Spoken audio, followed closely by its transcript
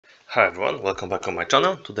Hi everyone, welcome back on my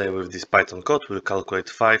channel. Today with this Python code we'll calculate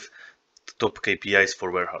 5 top KPIs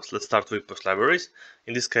for warehouse. Let's start with post libraries.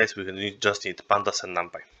 In this case we just need pandas and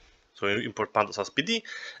numpy. So we import pandas as PD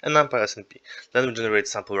and numpy as NP. Then we generate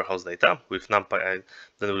sample warehouse data with numpy,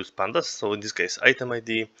 then we use pandas. So in this case item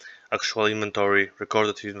ID, actual inventory,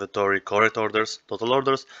 recorded inventory, correct orders, total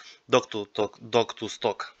orders, dock to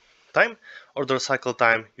stock time, order cycle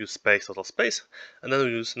time, use space, total space, and then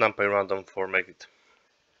we use numpy random for make it.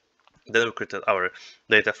 Then we created our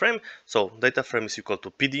data frame. So data frame is equal to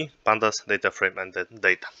PD, pandas, data frame, and then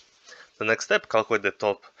data. The next step, calculate the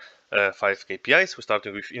top 5 KPIs. We're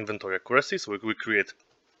starting with inventory accuracy. So we create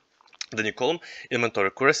the new column, inventory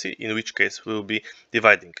accuracy, in which case we will be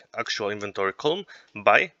dividing actual inventory column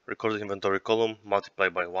by recorded inventory column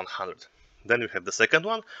multiplied by 100. Then we have the second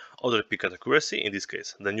one, order picking accuracy. In this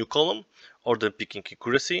case, the new column, order picking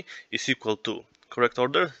accuracy, is equal to correct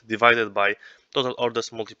order divided by total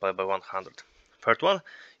orders multiplied by 100. Third one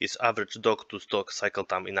is average dock to stock cycle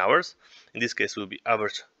time in hours. In this case, will be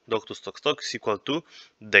average dock to stock is equal to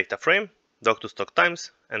data frame, dock to stock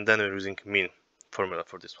times, and then we're using mean formula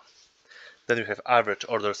for this one. Then we have average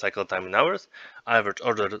order cycle time in hours. Average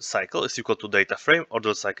order cycle is equal to data frame,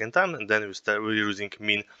 order cycle time, and then we're using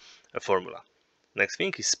mean formula. Next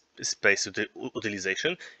thing is space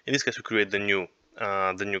utilization. In this case, we create the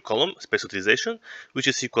new column, space utilization, which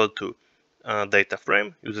is equal to data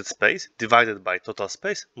frame, used space, divided by total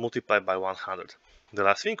space, multiplied by 100. The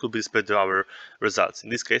last thing will be displayed our results. In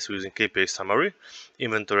this case, we're using KPI summary.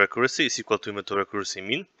 Inventory accuracy is equal to inventory accuracy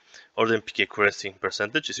mean. Order picking accuracy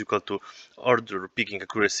percentage is equal to order picking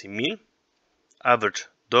accuracy mean. Average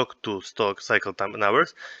dock to stock cycle time in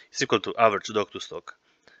hours is equal to average dock to stock.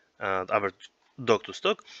 Average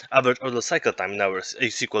order cycle time in hours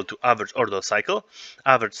is equal to average order cycle.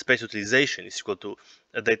 Average space utilization is equal to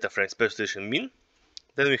a data frame space utilization mean.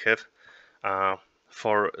 Then we have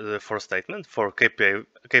for the fourth statement, for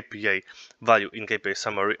KPI value in KPI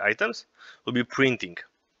summary items, we'll be printing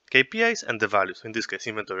KPIs and the values. In this case,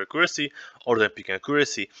 inventory accuracy, order picking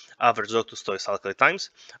accuracy, average dock to stock cycle times,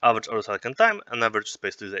 average order cycle time, and average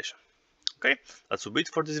space utilization. Okay, that's will be it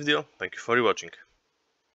for this video. Thank you for watching.